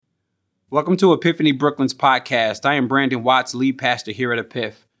Welcome to Epiphany Brooklyn's podcast. I am Brandon Watts, lead pastor here at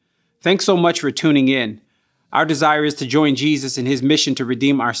Epiph. Thanks so much for tuning in. Our desire is to join Jesus in his mission to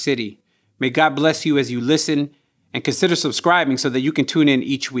redeem our city. May God bless you as you listen and consider subscribing so that you can tune in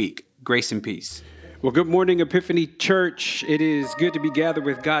each week. Grace and peace. Well, good morning, Epiphany Church. It is good to be gathered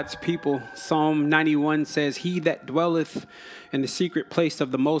with God's people. Psalm 91 says, "He that dwelleth in the secret place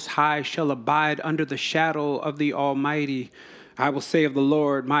of the Most High shall abide under the shadow of the Almighty. I will say of the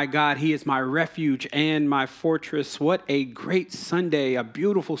Lord, my God, he is my refuge and my fortress." What a great Sunday, a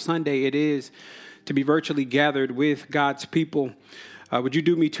beautiful Sunday it is to be virtually gathered with God's people. Would you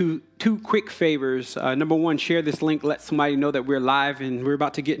do me two quick favors? Number one, share this link. Let somebody know that we're live and we're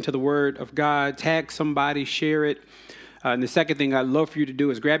about to get into the Word of God. Tag somebody, share it. And the second thing I'd love for you to do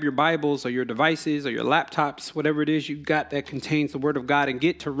is grab your Bibles or your devices or your laptops, whatever it is you got that contains the Word of God, and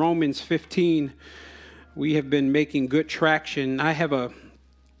get to Romans 15. We have been making good traction. I have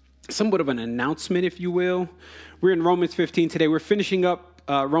somewhat of an announcement, if you will. We're in Romans 15 today. We're finishing up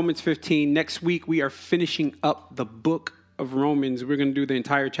Romans 15. Next week, we are finishing up the book of Romans. We're going to do the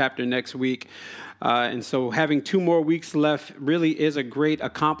entire chapter next week. And so having 2 more weeks left really is a great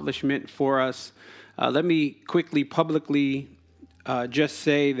accomplishment for us. Let me quickly, publicly just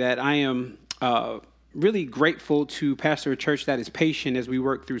say that I am really grateful to pastor a church that is patient as we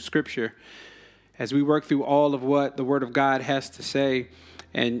work through Scripture, as we work through all of what the Word of God has to say.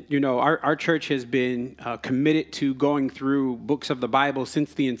 And, you know, our church has been committed to going through books of the Bible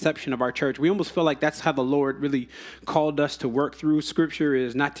since the inception of our church. We almost feel like that's how the Lord really called us to work through Scripture,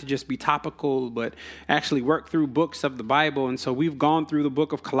 is not to just be topical, but actually work through books of the Bible. And so we've gone through the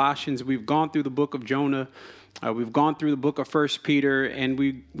book of Colossians. We've gone through the book of Jonah. We've gone through the book of 1 Peter, and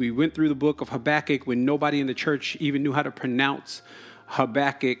we went through the book of Habakkuk when nobody in the church even knew how to pronounce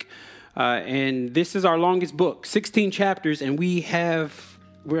Habakkuk. And this is our longest book, 16 chapters, and we're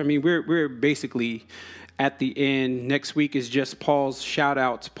basically at the end. Next week is just Paul's shout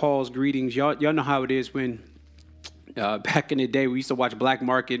outs, Paul's greetings. Y'all know how it is when back in the day we used to watch black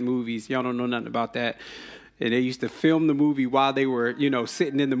market movies. Y'all don't know nothing about that. And they used to film the movie while they were,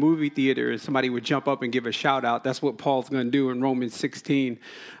 sitting in the movie theater, and somebody would jump up and give a shout out. That's what Paul's going to do in Romans 16.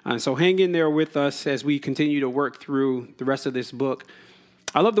 So hang in there with us as we continue to work through the rest of this book.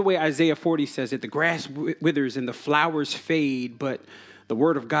 I love the way Isaiah 40 says it. The grass withers and the flowers fade, but the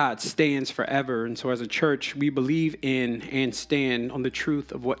word of God stands forever. And so as a church, we believe in and stand on the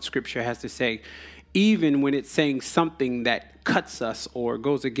truth of what Scripture has to say, even when it's saying something that cuts us or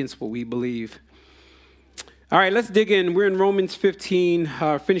goes against what we believe. All right, let's dig in. We're in Romans 15,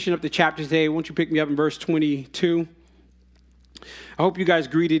 finishing up the chapter today. Won't you pick me up in verse 22? I hope you guys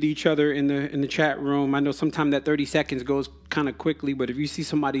greeted each other in the chat room. I know sometimes that 30 seconds goes kind of quickly, but if you see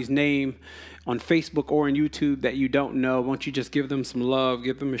somebody's name on Facebook or on YouTube that you don't know, won't you just give them some love,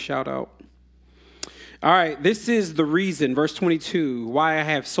 give them a shout out? All right, this is the reason, verse 22, why I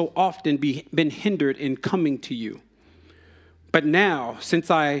have so often been hindered in coming to you. But now, since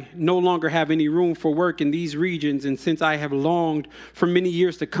I no longer have any room for work in these regions, and since I have longed for many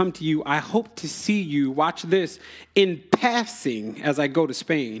years to come to you, I hope to see you, watch this, in passing as I go to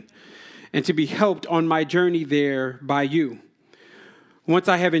Spain, and to be helped on my journey there by you, once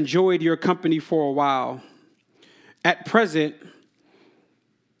I have enjoyed your company for a while. At present,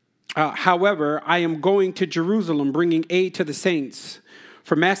 however, I am going to Jerusalem, bringing aid to the saints.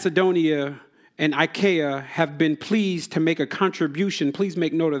 For Macedonia and Achaia have been pleased to make a contribution, please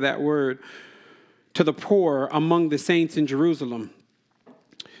make note of that word, to the poor among the saints in Jerusalem.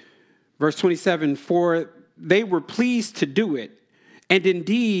 Verse 27, for they were pleased to do it, and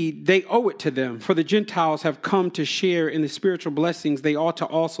indeed they owe it to them. For the Gentiles have come to share in the spiritual blessings. They ought to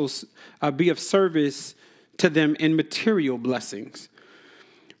also be of service to them in material blessings.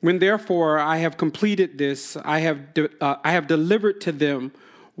 When therefore I have completed this, I have delivered to them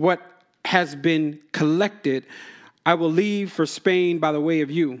what has been collected. I will leave for Spain by the way of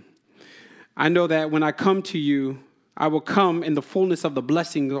you. I know that when I come to you, I will come in the fullness of the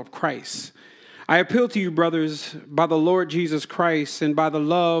blessing of Christ. I appeal to you, brothers, by the Lord Jesus Christ and by the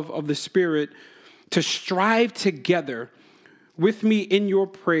love of the Spirit, to strive together with me in your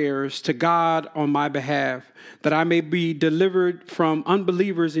prayers to God on my behalf, that I may be delivered from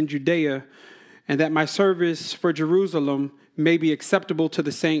unbelievers in Judea, and that my service for Jerusalem may be acceptable to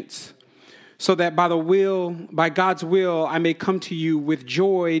the saints, so that by God's will, I may come to you with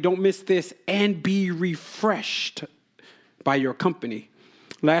joy, don't miss this, and be refreshed by your company.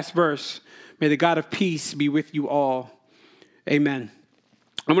 Last verse, may the God of peace be with you all. Amen.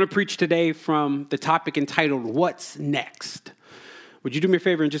 I'm going to preach today from the topic entitled, What's Next? Would you do me a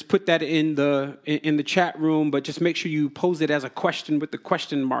favor and just put that in the chat room, but just make sure you pose it as a question with the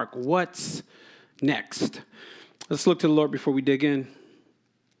question mark. What's next? Let's look to the Lord before we dig in.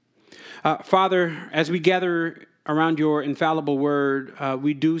 Father, as we gather around your infallible word,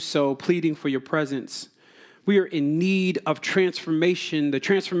 we do so pleading for your presence. We are in need of transformation, the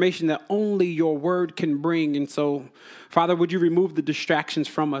transformation that only your word can bring. And so, Father, would you remove the distractions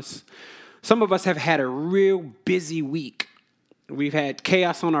from us? Some of us have had a real busy week. We've had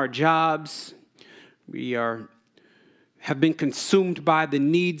chaos on our jobs. We have been consumed by the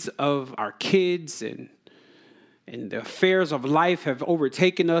needs of our kids, and the affairs of life have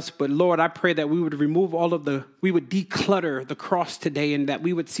overtaken us. But Lord, I pray that we would remove we would declutter the cross today, and that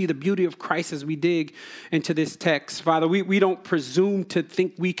we would see the beauty of Christ as we dig into this text. Father, we don't presume to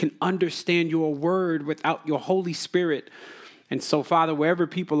think we can understand your word without your Holy Spirit. And so, Father, wherever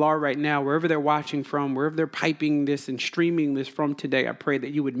people are right now, wherever they're watching from, wherever they're piping this and streaming this from today, I pray that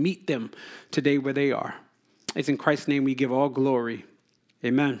you would meet them today where they are. It's in Christ's name we give all glory.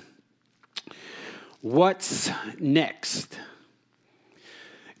 Amen. What's next?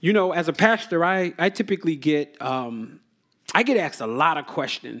 You know, as a pastor, I typically get asked a lot of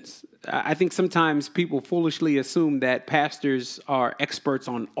questions. I think sometimes people foolishly assume that pastors are experts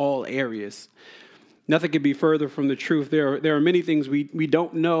on all areas. Nothing could be further from the truth. There are many things we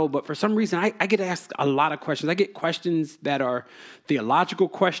don't know, but for some reason, I get asked a lot of questions. I get questions that are theological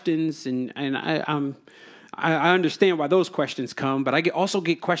questions, and I understand why those questions come, but I also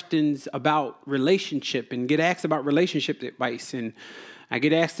get questions about relationship and get asked about relationship advice, and I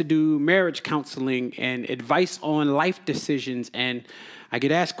get asked to do marriage counseling and advice on life decisions, and I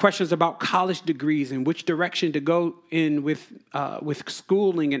get asked questions about college degrees and which direction to go in with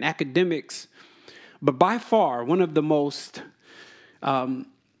schooling and academics. But by far, one of the most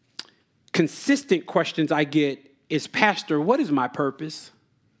consistent questions I get is, Pastor, what is my purpose?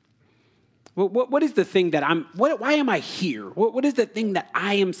 What is the thing that why am I here? What is the thing that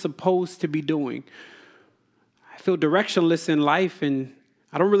I am supposed to be doing? I feel directionless in life, and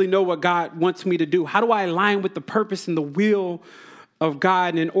I don't really know what God wants me to do. How do I align with the purpose and the will of God?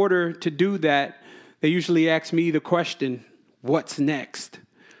 And in order to do that, they usually ask me the question, what's next?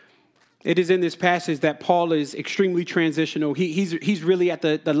 It is in this passage that Paul is extremely transitional. He's really at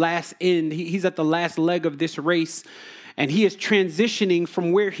the last end. He's at the last leg of this race, and he is transitioning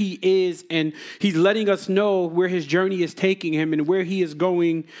from where he is, and he's letting us know where his journey is taking him and where he is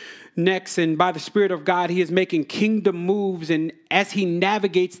going next. And by the Spirit of God, he is making kingdom moves. And as he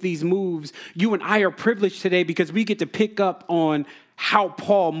navigates these moves, you and I are privileged today because we get to pick up on how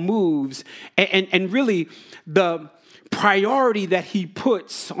Paul moves and really the priority that he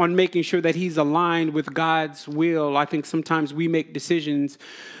puts on making sure that he's aligned with God's will. I think sometimes we make decisions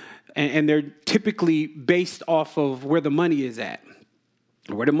and they're typically based off of where the money is at,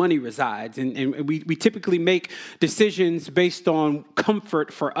 where the money resides. And we typically make decisions based on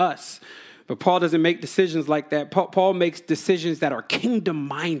comfort for us. But Paul doesn't make decisions like that. Paul makes decisions that are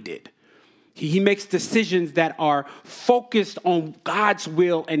kingdom-minded. He makes decisions that are focused on God's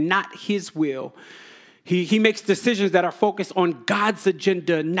will and not his will. He makes decisions that are focused on God's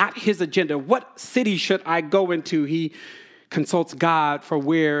agenda, not his agenda. What city should I go into? He consults God for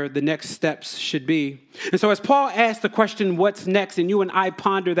where the next steps should be. And so as Paul asks the question, what's next? And you and I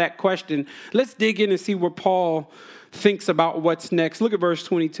ponder that question. Let's dig in and see what Paul thinks about what's next. Look at verse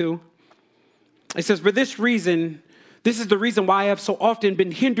 22. It says, for this reason, this is the reason why I have so often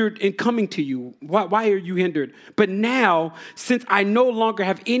been hindered in coming to you. Why are you hindered? But now, since I no longer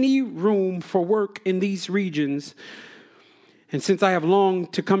have any room for work in these regions, and since I have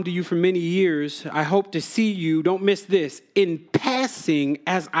longed to come to you for many years, I hope to see you, don't miss this, in passing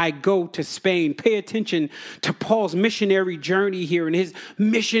as I go to Spain. Pay attention to Paul's missionary journey here and his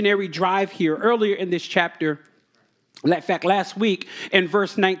missionary drive here. Earlier in this chapter, in fact, last week in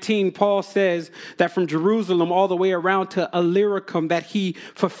verse 19, Paul says that from Jerusalem all the way around to Illyricum, that he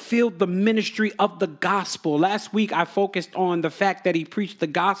fulfilled the ministry of the gospel. Last week, I focused on the fact that he preached the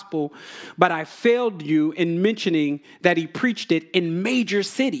gospel, but I failed you in mentioning that he preached it in major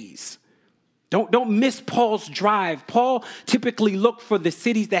cities. Don't miss Paul's drive. Paul typically looked for the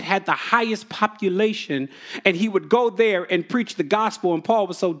cities that had the highest population, and he would go there and preach the gospel. And Paul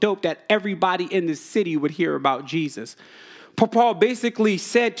was so dope that everybody in the city would hear about Jesus. Paul basically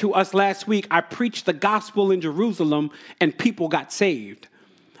said to us last week, I preached the gospel in Jerusalem and people got saved.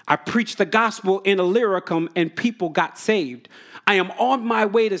 I preached the gospel in Illyricum and people got saved. I am on my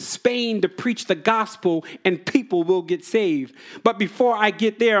way to Spain to preach the gospel and people will get saved. But before I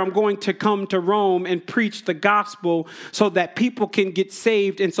get there, I'm going to come to Rome and preach the gospel so that people can get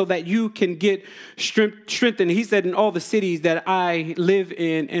saved and so that you can get strengthened. He said, in all the cities that I live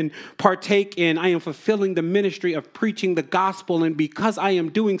in and partake in, I am fulfilling the ministry of preaching the gospel. And because I am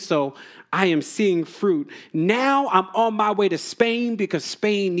doing so, I am seeing fruit. Now I'm on my way to Spain because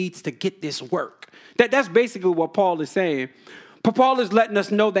Spain needs to get this work. That's basically what Paul is saying. But Paul is letting us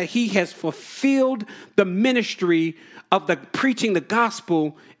know that he has fulfilled the ministry of the preaching the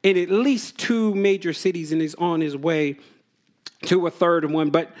gospel in at least 2 major cities and is on his way to a third one.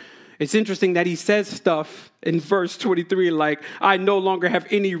 But it's interesting that he says stuff in verse 23 like, I no longer have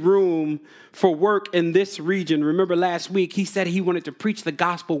any room for work in this region. Remember last week, he said he wanted to preach the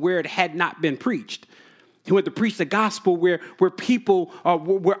gospel where it had not been preached. He wanted to preach the gospel where people,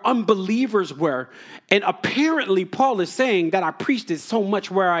 where unbelievers were. And apparently Paul is saying that I preached it so much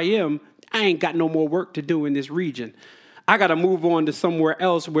where I am, I ain't got no more work to do in this region. I got to move on to somewhere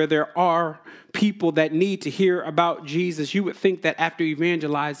else where there are people that need to hear about Jesus. You would think that after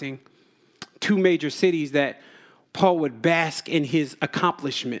evangelizing 2 major cities that Paul would bask in his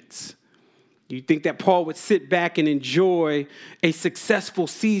accomplishments. You think that Paul would sit back and enjoy a successful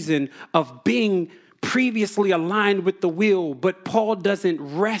season of being previously aligned with the will, but Paul doesn't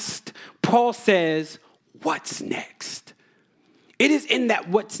rest. Paul says, what's next? It is in that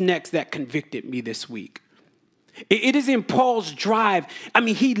what's next that convicted me this week. It is in Paul's drive. I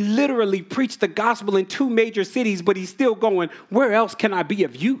mean, he literally preached the gospel in 2 major cities, but he's still going, where else can I be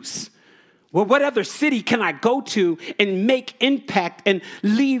of use? Well, what other city can I go to and make impact and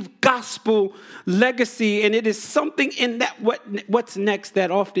leave gospel legacy? And it is something in that what's next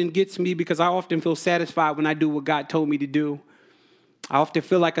that often gets me because I often feel satisfied when I do what God told me to do. I often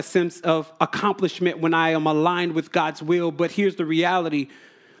feel like a sense of accomplishment when I am aligned with God's will. But here's the reality,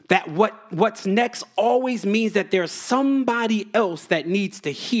 that what's next always means that there's somebody else that needs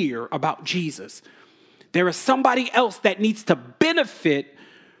to hear about Jesus. There is somebody else that needs to benefit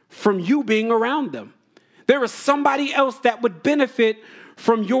from you being around them. There is somebody else that would benefit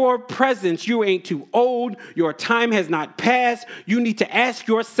from your presence. You ain't too old. Your time has not passed. You need to ask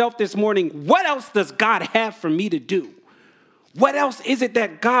yourself this morning, what else does God have for me to do? What else is it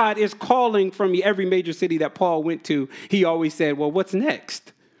that God is calling from me? Every major city that Paul went to, he always said, well, what's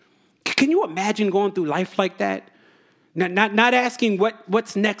next? Can you imagine going through life like that? Not asking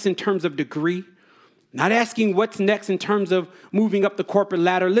what's next in terms of degree. Not asking what's next in terms of moving up the corporate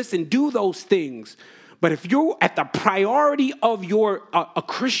ladder. Listen, do those things. But if you're at the priority of your a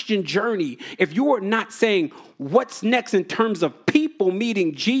Christian journey, if you are not saying what's next in terms of people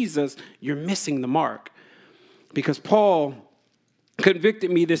meeting Jesus, you're missing the mark. Because Paul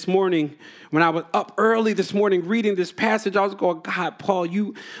convicted me this morning when I was up early this morning reading this passage. I was going, God, Paul,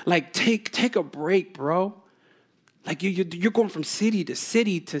 you like take a break, bro. Like you're going from city to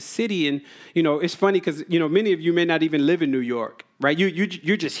city to city. And, it's funny because, many of you may not even live in New York, right?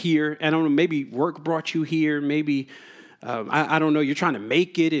 You're just here. I don't know, maybe work brought you here. Maybe, I don't know, you're trying to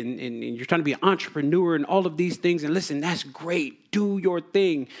make it and you're trying to be an entrepreneur and all of these things. And listen, that's great. Do your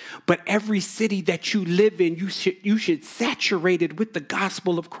thing. But every city that you live in, you should saturate it with the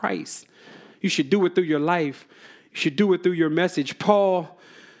gospel of Christ. You should do it through your life. You should do it through your message. Paul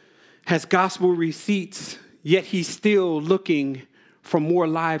has gospel receipts, yet he's still looking for more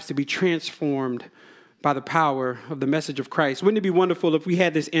lives to be transformed by the power of the message of Christ. Wouldn't it be wonderful if we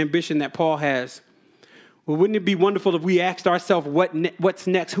had this ambition that Paul has? Well, wouldn't it be wonderful if we asked ourselves what's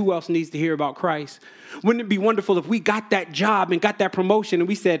next? Who else needs to hear about Christ? Wouldn't it be wonderful if we got that job and got that promotion and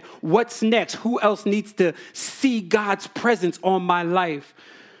we said, what's next? Who else needs to see God's presence on my life?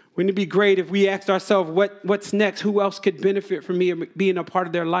 Wouldn't it be great if we asked ourselves what's next? Who else could benefit from me being a part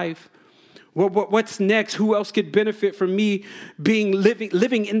of their life? What's next? Who else could benefit from me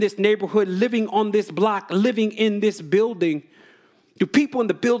living in this neighborhood, living on this block, living in this building? Do people in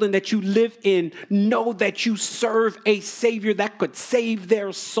the building that you live in know that you serve a Savior that could save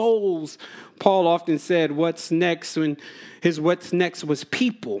their souls? Paul often said, what's next? When his what's next was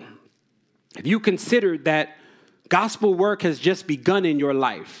people. If you consider that gospel work has just begun in your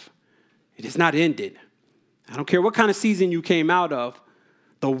life, it has not ended. I don't care what kind of season you came out of.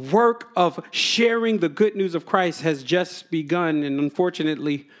 The work of sharing the good news of Christ has just begun. And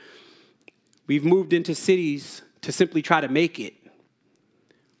unfortunately, we've moved into cities to simply try to make it.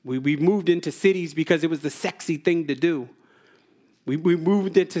 We've moved into cities because it was the sexy thing to do. We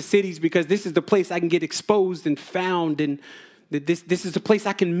moved into cities because this is the place I can get exposed and found. And this is the place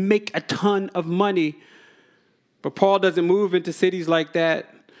I can make a ton of money. But Paul doesn't move into cities like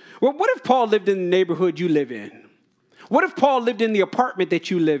that. Well, what if Paul lived in the neighborhood you live in? What if Paul lived in the apartment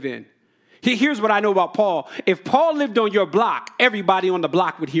that you live in? Here's what I know about Paul. If Paul lived on your block, everybody on the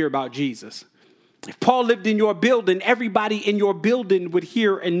block would hear about Jesus. If Paul lived in your building, everybody in your building would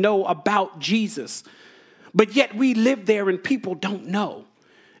hear and know about Jesus. But yet we live there and people don't know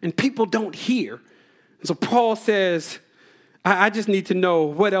and people don't hear. And so Paul says, I just need to know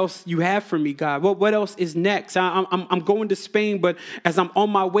what else you have for me, God. What else is next? I'm going to Spain, but as I'm on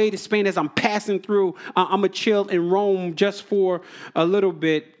my way to Spain, as I'm passing through, I'm going to chill in Rome just for a little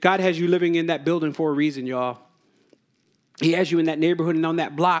bit. God has you living in that building for a reason, y'all. He has you in that neighborhood and on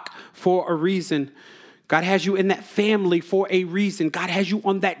that block for a reason. God has you in that family for a reason. God has you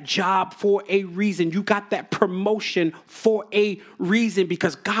on that job for a reason. You got that promotion for a reason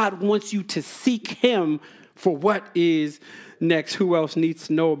because God wants you to seek him for what is next. Who else needs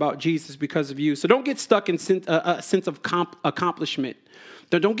to know about Jesus because of you? So don't get stuck in a sense of accomplishment.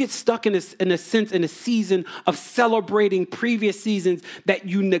 Don't get stuck in a season of celebrating previous seasons that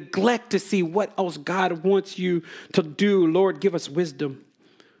you neglect to see what else God wants you to do. Lord, give us wisdom.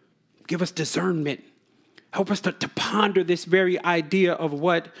 Give us discernment. Help us to ponder this very idea of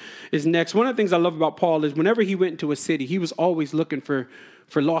what is next. One of the things I love about Paul is whenever he went into a city, he was always looking for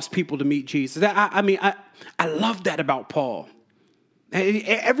lost people to meet Jesus. I love that about Paul.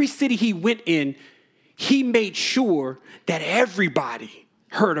 Every city he went in, he made sure that everybody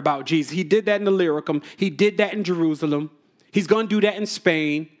heard about Jesus. He did that in Illyricum. He did that in Jerusalem. He's going to do that in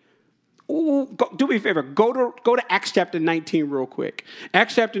Spain. Do me a favor. Go to Acts chapter 19 real quick.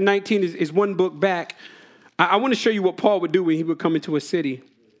 Acts chapter 19 is one book back. I want to show you what Paul would do when he would come into a city.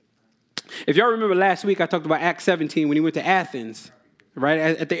 If y'all remember last week, I talked about Acts 17 when he went to Athens, right,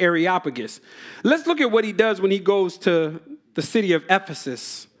 at the Areopagus. Let's look at what he does when he goes to the city of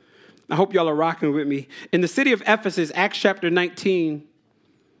Ephesus. I hope y'all are rocking with me. In the city of Ephesus, Acts chapter 19,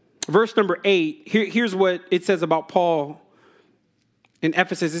 verse number 8, here's what it says about Paul in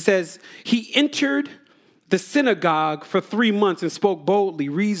Ephesus. It says, he entered the synagogue for 3 months and spoke boldly,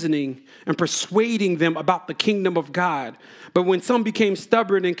 reasoning and persuading them about the kingdom of God. But when some became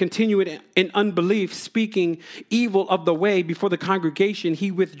stubborn and continued in unbelief, speaking evil of the way before the congregation,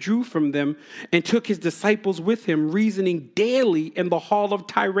 he withdrew from them and took his disciples with him, reasoning daily in the hall of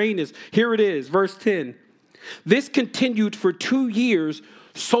Tyrannus. Here it is, verse 10. This continued for 2 years,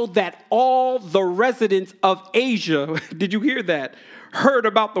 so that all the residents of Asia, did you hear that? Heard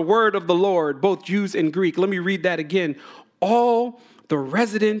about the word of the Lord, both Jews and Greek. Let me read that again. All the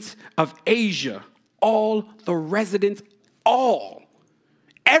residents of Asia,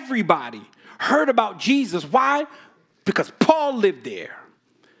 everybody heard about Jesus. Why? Because Paul lived there.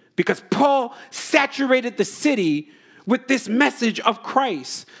 Because Paul saturated the city with this message of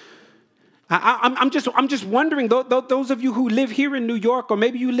Christ. I'm just wondering, those of you who live here in New York, or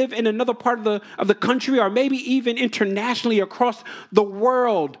maybe you live in another part of the country, or maybe even internationally across the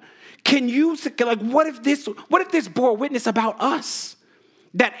world, can you, like, what if this bore witness about us?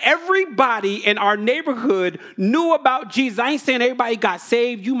 That everybody in our neighborhood knew about Jesus. I ain't saying everybody got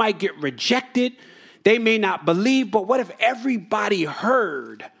saved. You might get rejected. They may not believe, but what if everybody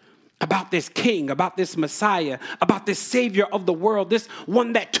heard about this king, about this Messiah, about this savior of the world, this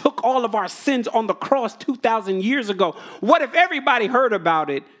one that took all of our sins on the cross 2,000 years ago? What if everybody heard about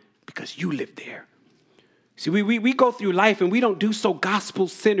it because you lived there? See, we go through life and we don't do so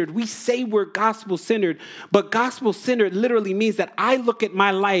gospel-centered. We say we're gospel-centered, but gospel-centered literally means that I look at my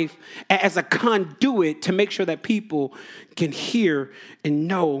life as a conduit to make sure that people can hear and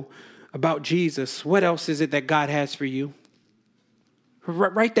know about Jesus. What else is it that God has for you?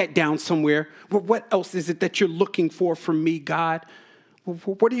 Write that down somewhere. What else is it that you're looking for from me, God?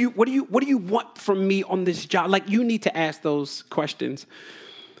 What do you want from me on this job? Like, you need to ask those questions.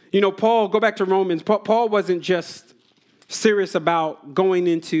 You know, Paul, go back to Romans. Paul wasn't just serious about going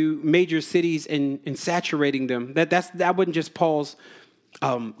into major cities and saturating them. That wasn't just Paul's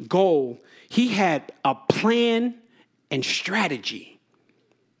goal. He had a plan and strategy.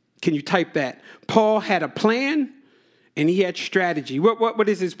 Can you type that? Paul had a plan and he had strategy. What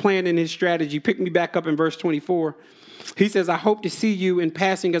is his plan and his strategy? Pick me back up in verse 24. He says, I hope to see you in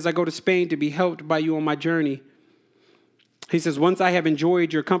passing as I go to Spain to be helped by you on my journey. He says, once I have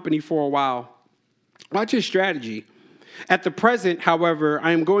enjoyed your company for a while. Watch his strategy. At the present, however,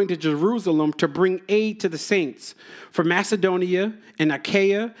 I am going to Jerusalem to bring aid to the saints. For Macedonia and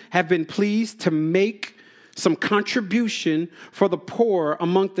Achaia have been pleased to make some contribution for the poor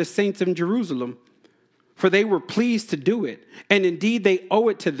among the saints in Jerusalem. For they were pleased to do it, and indeed they owe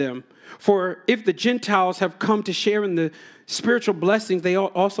it to them. For if the Gentiles have come to share in the spiritual blessings, they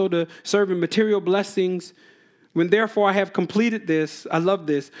ought also to serve in material blessings When therefore I have completed this, I love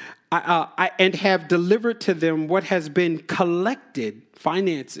this, and have delivered to them what has been collected,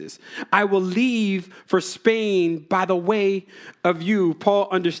 finances, I will leave for Spain by the way of you. Paul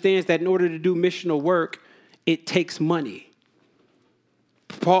understands that in order to do missional work, it takes money.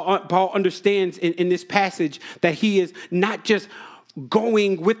 Paul understands in this passage that he is not just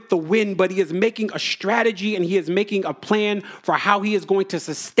going with the wind, but he is making a strategy and he is making a plan for how he is going to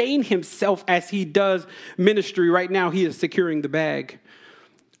sustain himself as he does ministry. Right now, he is securing the bag.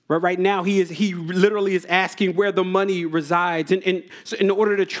 Right now, he literally is asking where the money resides. And so in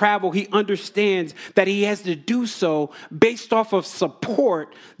order to travel, he understands that he has to do so based off of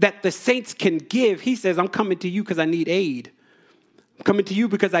support that the saints can give. He says, I'm coming to you because I need aid. I'm coming to you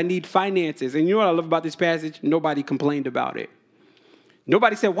because I need finances. And you know what I love about this passage? Nobody complained about it.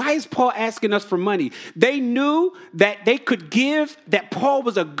 Nobody said, why is Paul asking us for money? They knew that they could give, that Paul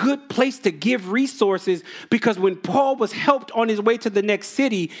was a good place to give resources, because when Paul was helped on his way to the next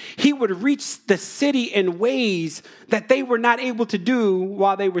city, he would reach the city in ways that they were not able to do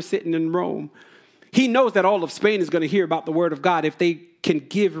while they were sitting in Rome. He knows that all of Spain is going to hear about the word of God if they can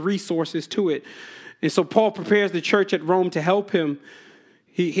give resources to it. And so Paul prepares the church at Rome to help him.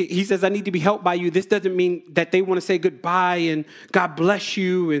 He says, I need to be helped by you. This doesn't mean that they want to say goodbye and God bless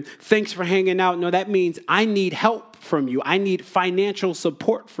you and thanks for hanging out. No, that means I need help from you. I need financial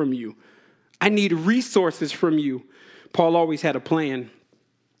support from you. I need resources from you. Paul always had a plan.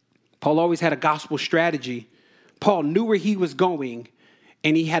 Paul always had a gospel strategy. Paul knew where he was going,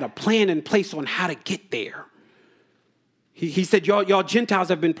 and he had a plan in place on how to get there. He said, y'all Gentiles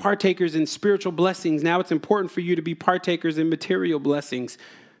have been partakers in spiritual blessings. Now it's important for you to be partakers in material blessings.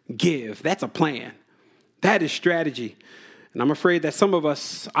 Give. That's a plan. That is strategy. And I'm afraid that some of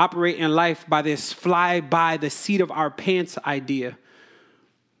us operate in life by this fly by the seat of our pants idea.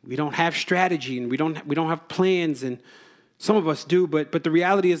 We don't have strategy and we don't have plans, and some of us do, but the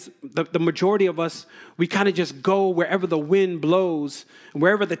reality is the majority of us, we kind of just go wherever the wind blows,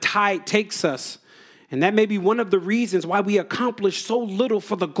 wherever the tide takes us. And that may be one of the reasons why we accomplish so little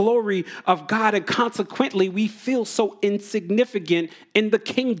for the glory of God, and consequently we feel so insignificant in the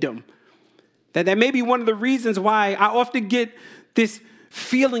kingdom. That may be one of the reasons why I often get this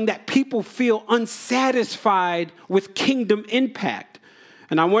feeling that people feel unsatisfied with kingdom impact.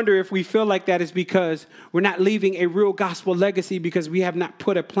 And I wonder if we feel like that is because we're not leaving a real gospel legacy, because we have not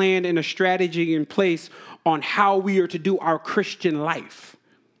put a plan and a strategy in place on how we are to do our Christian life.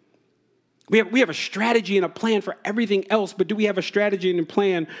 We have a strategy and a plan for everything else, but do we have a strategy and a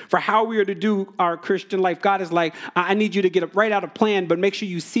plan for how we are to do our Christian life? God is like, I need you to get right out of plan, but make sure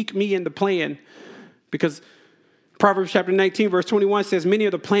you seek me in the plan. Because Proverbs chapter 19, verse 21 says, many are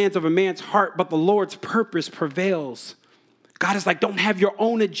the plans of a man's heart, but the Lord's purpose prevails. God is like, don't have your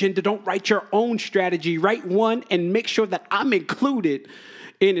own agenda. Don't write your own strategy. Write one and make sure that I'm included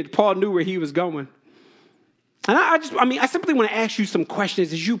in it. Paul knew where he was going. And I simply want to ask you some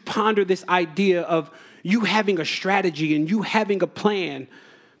questions as you ponder this idea of you having a strategy and you having a plan.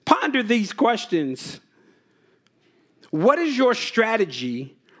 Ponder these questions. What is your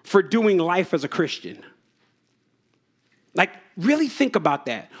strategy for doing life as a Christian? Like, really think about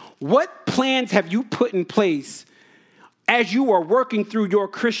that. What plans have you put in place as you are working through your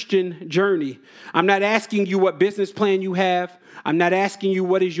Christian journey? I'm not asking you what business plan you have. I'm not asking you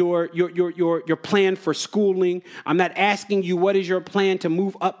what is your plan for schooling. I'm not asking you what is your plan to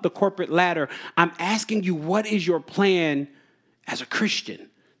move up the corporate ladder. I'm asking you, what is your plan as a Christian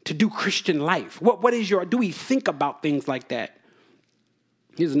to do Christian life? Do we think about things like that?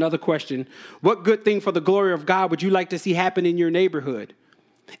 Here's another question. What good thing for the glory of God would you like to see happen in your neighborhood?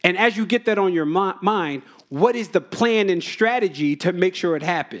 And as you get that on your mind, what is the plan and strategy to make sure it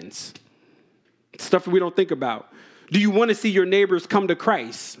happens? Stuff we don't think about. Do you want to see your neighbors come to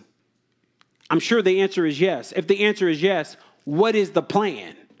Christ? I'm sure the answer is yes. If the answer is yes, what is the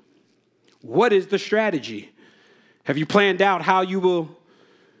plan? What is the strategy? Have you planned out how you will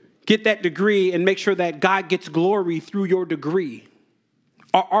get that degree and make sure that God gets glory through your degree?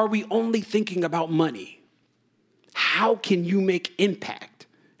 Or are we only thinking about money? How can you make impact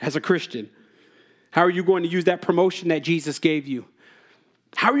as a Christian? How are you going to use that promotion that Jesus gave you?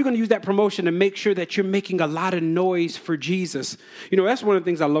 How are you going to use that promotion to make sure that you're making a lot of noise for Jesus? You know, that's one of the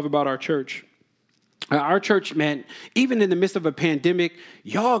things I love about our church. Our church, man, even in the midst of a pandemic,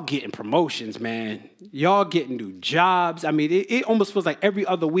 y'all getting promotions, man. Y'all getting new jobs. I mean, it almost feels like every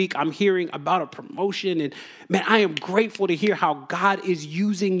other week I'm hearing about a promotion. And, man, I am grateful to hear how God is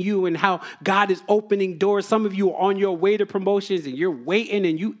using you and how God is opening doors. Some of you are on your way to promotions and you're waiting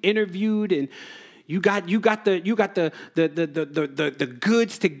and you interviewed and You got the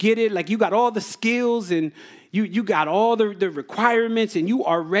goods to get it. Like you got all the skills and you got all the requirements and you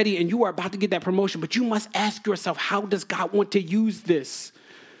are ready and you are about to get that promotion. But you must ask yourself, how does God want to use this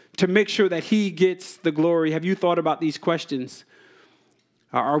to make sure that he gets the glory? Have you thought about these questions?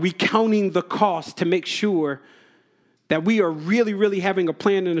 Are we counting the cost to make sure that we are really, really having a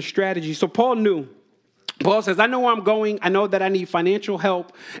plan and a strategy? So Paul says, I know where I'm going. I know that I need financial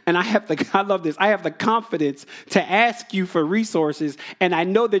help. And I love this. I have the confidence to ask you for resources. And I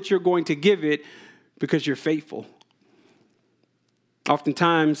know that you're going to give it because you're faithful.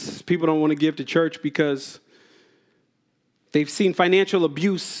 Oftentimes, people don't want to give to church because they've seen financial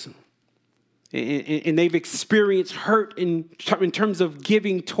abuse and they've experienced hurt in terms of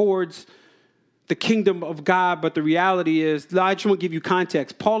giving towards the kingdom of God. But the reality is, I just want to give you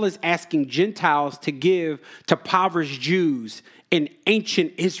context. Paul is asking Gentiles to give to impoverished Jews in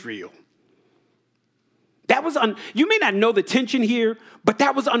ancient Israel. That was, you may not know the tension here, but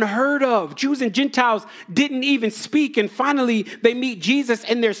that was unheard of. Jews and Gentiles didn't even speak. And finally, they meet Jesus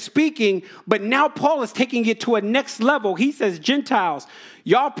and they're speaking. But now Paul is taking it to a next level. He says, Gentiles,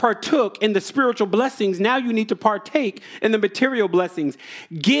 y'all partook in the spiritual blessings. Now you need to partake in the material blessings.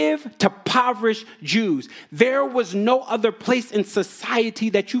 Give to impoverished Jews. There was no other place in society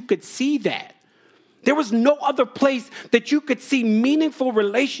that you could see that. There was no other place that you could see meaningful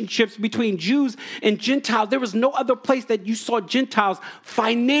relationships between Jews and Gentiles. There was no other place that you saw Gentiles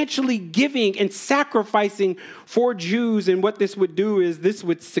financially giving and sacrificing for Jews. And what this would do is this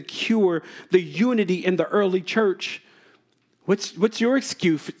would secure the unity in the early church. What's your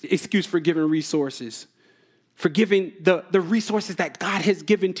excuse for giving resources? For giving the resources that God has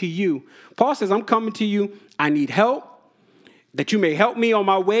given to you. Paul says, I'm coming to you. I need help. That you may help me on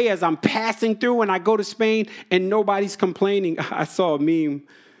my way as I'm passing through and I go to Spain and nobody's complaining. I saw a meme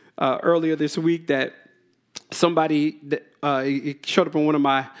earlier this week that somebody, it showed up in one of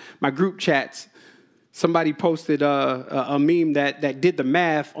my group chats. Somebody posted a meme that did the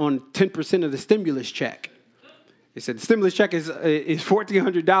math on 10% of the stimulus check. It said the stimulus check is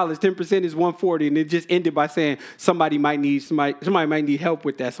 $1,400, 10% is $140, and it just ended by saying somebody might need help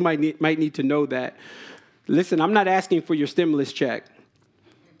with that. Somebody might need to know that. Listen, I'm not asking for your stimulus check.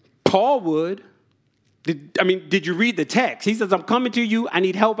 Paul would. Did you read the text? He says, I'm coming to you. I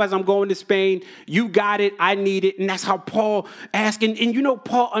need help as I'm going to Spain. You got it. I need it. And that's how Paul asked. And you know,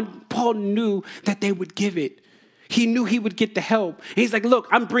 Paul knew that they would give it. He knew he would get the help. And he's like, look,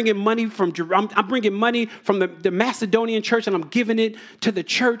 I'm bringing money from the Macedonian church, and I'm giving it to the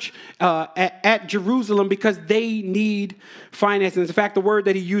church at Jerusalem because they need finances. In fact, the word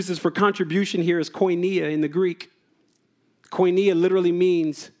that he uses for contribution here is koinonia in the Greek. Koinonia literally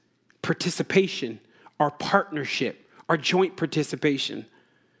means participation, or partnership, or joint participation.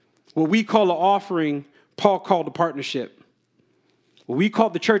 What we call an offering, Paul called a partnership. What we call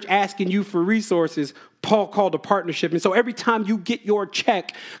the church asking you for resources, Paul called a partnership. And so every time you get your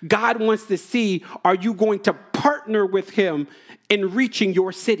check, God wants to see, are you going to partner with him in reaching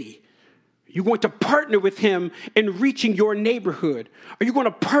your city? Are you going to partner with him in reaching your neighborhood? Are you going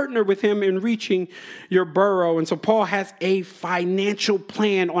to partner with him in reaching your borough? And so Paul has a financial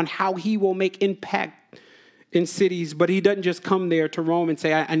plan on how he will make impact in cities. But he doesn't just come there to Rome and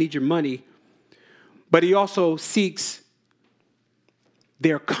say, I need your money. But he also seeks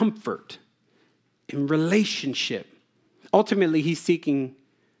their comfort in relationship. Ultimately, he's seeking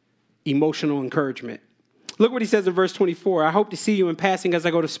emotional encouragement. Look what he says in verse 24. I hope to see you in passing as I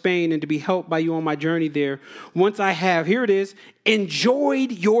go to Spain and to be helped by you on my journey there. Once I have, here it is,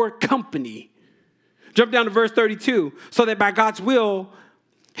 enjoyed your company. Jump down to verse 32. So that by God's will,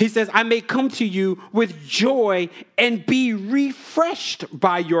 he says, I may come to you with joy and be refreshed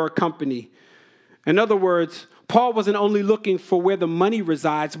by your company. In other words, Paul wasn't only looking for where the money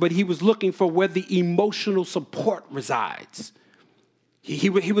resides, but he was looking for where the emotional support resides. He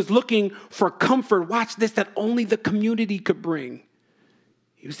was looking for comfort, watch this, that only the community could bring.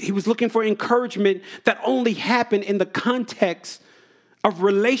 He was looking for encouragement that only happened in the context of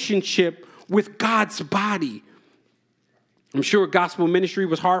relationship with God's body. I'm sure gospel ministry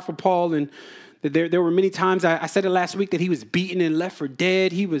was hard for Paul, and there were many times, I said it last week, that he was beaten and left for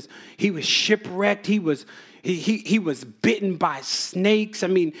dead. He was shipwrecked. He was bitten by snakes.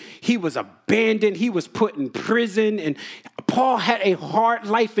 He was abandoned. He was put in prison. And Paul had a hard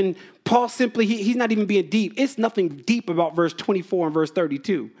life. And Paul simply, he's not even being deep. It's nothing deep about verse 24 and verse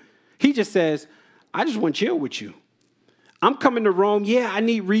 32. He just says, I just want to chill with you. I'm coming to Rome. Yeah, I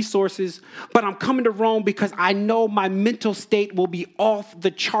need resources, but I'm coming to Rome because I know my mental state will be off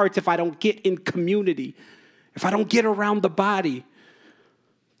the charts if I don't get in community, if I don't get around the body.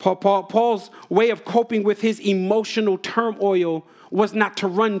 Paul's way of coping with his emotional turmoil was not to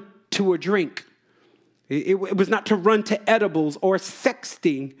run to a drink. It was not to run to edibles or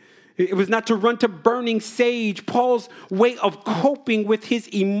sexting. It was not to run to burning sage. Paul's way of coping with his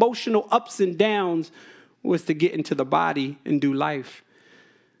emotional ups and downs was to get into the body and do life.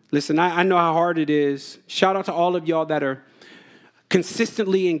 Listen, I know how hard it is. Shout out to all of y'all that are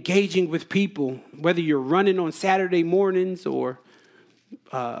consistently engaging with people, whether you're running on Saturday mornings or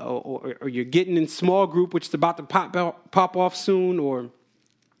you're getting in small group, which is about to pop off soon, or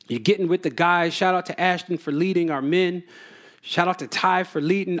you're getting with the guys. Shout out to Ashton for leading our men. Shout out to Ty for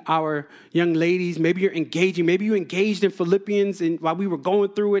leading our young ladies. Maybe you're engaging. Maybe you engaged in Philippians while we were going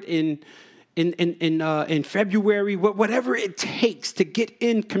through it in February. Whatever it takes to get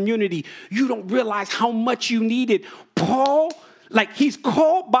in community, you don't realize how much you need it. Paul, like, he's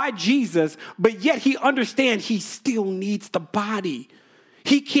called by Jesus, but yet he understands he still needs the body.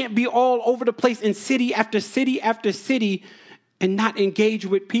 He can't be all over the place in city after city after city and not engage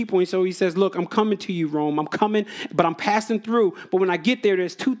with people. And so he says, look, I'm coming to you, Rome. I'm coming, but I'm passing through. But when I get there,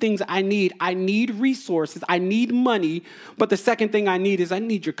 there's two things I need. I need resources. I need money. But the second thing I need is I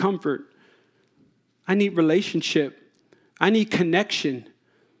need your comfort. I need relationship. I need connection.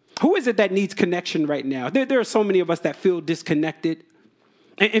 Who is it that needs connection right now? There are so many of us that feel disconnected.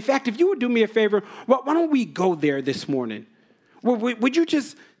 In fact, if you would do me a favor, why don't we go there this morning? Would you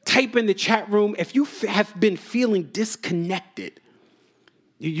just type in the chat room if you have been feeling disconnected?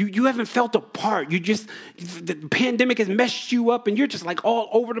 You haven't felt apart. The pandemic has messed you up and you're just like all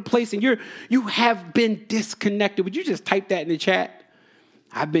over the place and you have been disconnected. Would you just type that in the chat?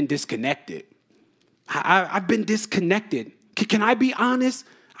 I've been disconnected. I've been disconnected. Can I be honest?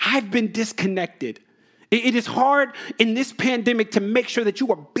 I've been disconnected. It is hard in this pandemic to make sure that you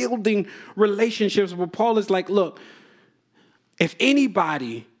are building relationships. Where Paul is like, look, if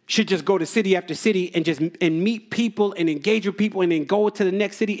anybody should just go to city after city and meet people and engage with people and then go to the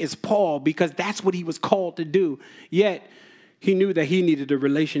next city, it's Paul, because that's what he was called to do. Yet he knew that he needed a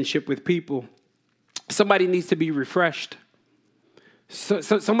relationship with people. Somebody needs to be refreshed. So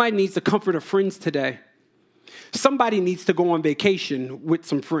somebody needs the comfort of friends today. Somebody needs to go on vacation with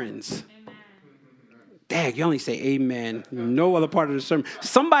some friends. Dang, you only say amen. No other part of the sermon.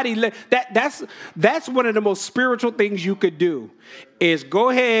 That's one of the most spiritual things you could do is go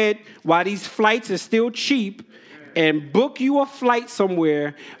ahead while these flights are still cheap and book you a flight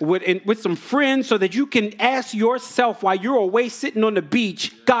somewhere with some friends so that you can ask yourself while you're away sitting on the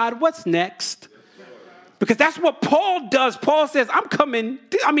beach, God, what's next? Because that's what Paul does. Paul says, I'm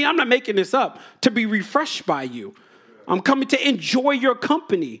not making this up, to be refreshed by you. I'm coming to enjoy your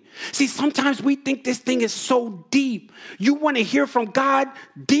company. See, sometimes we think this thing is so deep. You want to hear from God?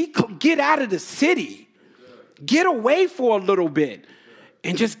 Get out of the city. Get away for a little bit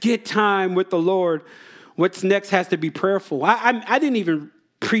and just get time with the Lord. What's next has to be prayerful. I didn't even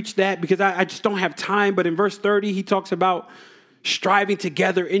preach that because I just don't have time. But in verse 30, he talks about striving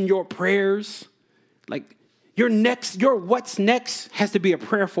together in your prayers. Like your what's next has to be a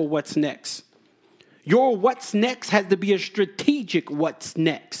prayerful what's next. Your what's next has to be a strategic what's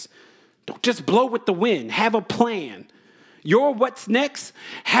next. Don't just blow with the wind. Have a plan. Your what's next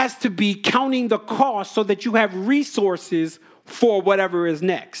has to be counting the cost so that you have resources for whatever is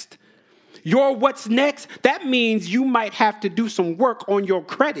next. Your what's next, that means you might have to do some work on your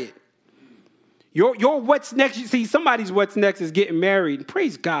credit. Your what's next, you see, somebody's what's next is getting married.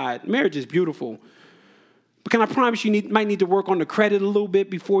 Praise God. Marriage is beautiful. But can I promise you might need to work on the credit a little bit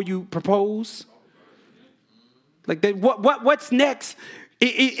before you propose? Like that, what's next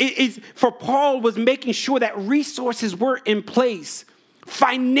is for Paul was making sure that resources were in place.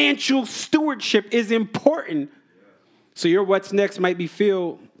 Financial stewardship is important. So your what's next might be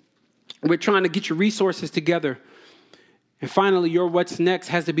filled with trying to get your resources together. And finally, your what's next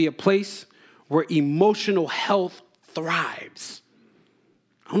has to be a place where emotional health thrives.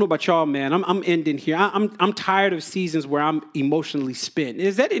 I don't know about y'all, man. I'm ending here. I'm tired of seasons where I'm emotionally spent.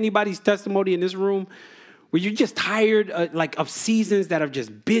 Is that anybody's testimony in this room? Where you're just tired of seasons that are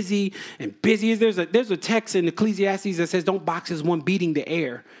just busy and busy. There's a text in Ecclesiastes that says, don't box as one beating the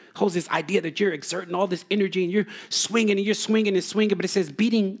air. Holds this idea that you're exerting all this energy and you're swinging and you're swinging and swinging, but it says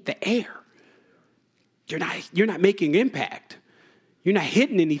beating the air. You're not making impact. You're not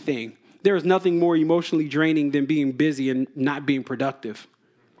hitting anything. There is nothing more emotionally draining than being busy and not being productive.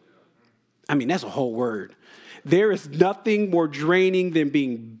 I mean, that's a whole word. There is nothing more draining than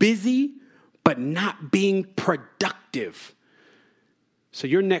being busy but not being productive. So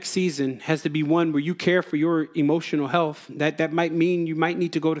your next season has to be one where you care for your emotional health. That might mean you might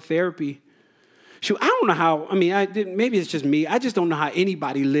need to go to therapy. Shoot, I don't know how, maybe it's just me. I just don't know how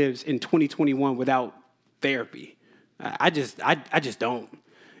anybody lives in 2021 without therapy. I just don't.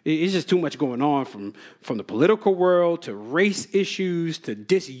 It's just too much going on from the political world to race issues to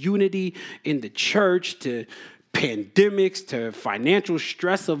disunity in the church to pandemics to financial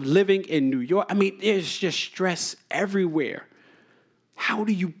stress of living in New York. There's just stress everywhere. How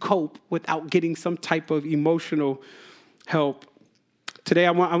do you cope without getting some type of emotional help? Today,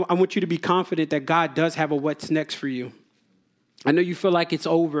 I want you to be confident that God does have a what's next for you. I know you feel like it's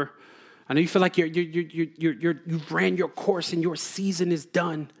over. I know you feel like you've ran your course and your season is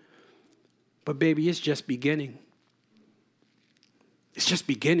done. But baby, it's just beginning. It's just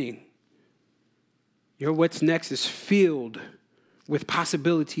beginning. Your what's next is filled with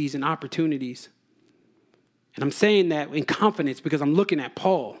possibilities and opportunities. And I'm saying that in confidence because I'm looking at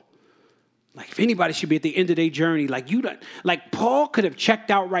Paul. Like, if anybody should be at the end of their journey, like Paul could have checked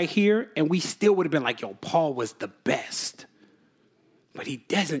out right here and we still would have been like, yo, Paul was the best. But he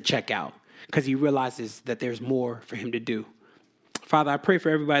doesn't check out because he realizes that there's more for him to do. Father, I pray for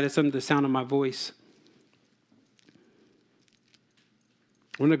everybody that's under the sound of my voice.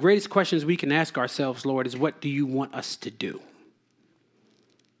 One of the greatest questions we can ask ourselves, Lord, is what do you want us to do?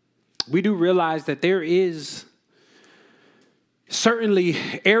 We do realize that there is certainly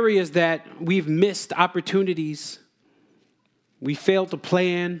areas that we've missed opportunities. We failed to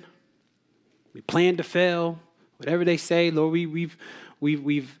plan. We planned to fail. Whatever they say, Lord, we've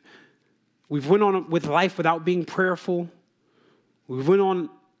went on with life without being prayerful. We went on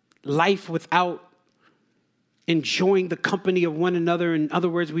life without enjoying the company of one another. In other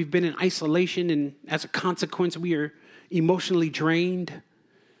words, we've been in isolation, and as a consequence, we are emotionally drained.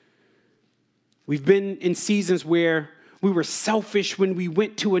 We've been in seasons where we were selfish when we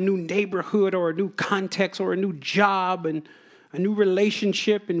went to a new neighborhood or a new context or a new job and a new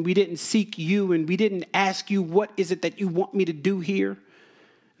relationship, and we didn't seek you and we didn't ask you, what is it that you want me to do here?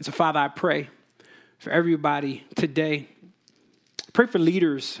 And so, Father, I pray for everybody today. I pray for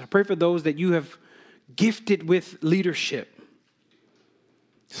leaders. I pray for those that you have gifted with leadership.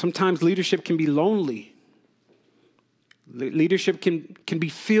 Sometimes leadership can be lonely. Leadership can be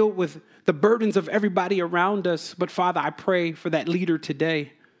filled with the burdens of everybody around us. But Father, I pray for that leader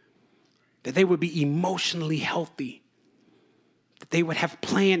today, that they would be emotionally healthy, that they would have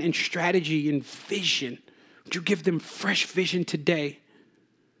plan and strategy and vision. Would you give them fresh vision today?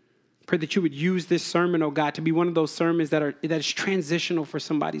 Pray that you would use this sermon, oh God, to be one of those sermons that is transitional for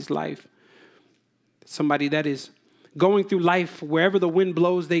somebody's life. Somebody that is going through life, wherever the wind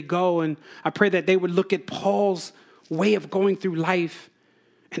blows, they go. And I pray that they would look at Paul's way of going through life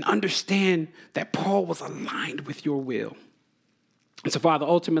and understand that Paul was aligned with your will. And so, Father,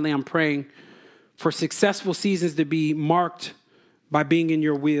 ultimately, I'm praying for successful seasons to be marked by being in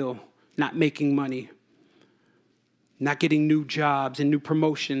your will, not making money, not getting new jobs and new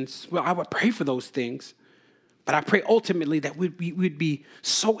promotions. Well, I would pray for those things. But I pray ultimately that we'd be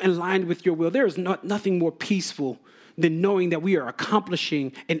so in line with your will. There is nothing more peaceful than knowing that we are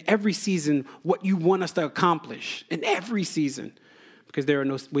accomplishing in every season what you want us to accomplish in every season, because there are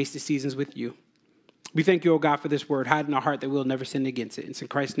no wasted seasons with you. We thank you, oh God, for this word. Hide in our heart that we'll never sin against it. It's in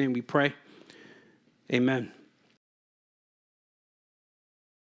Christ's name we pray. Amen.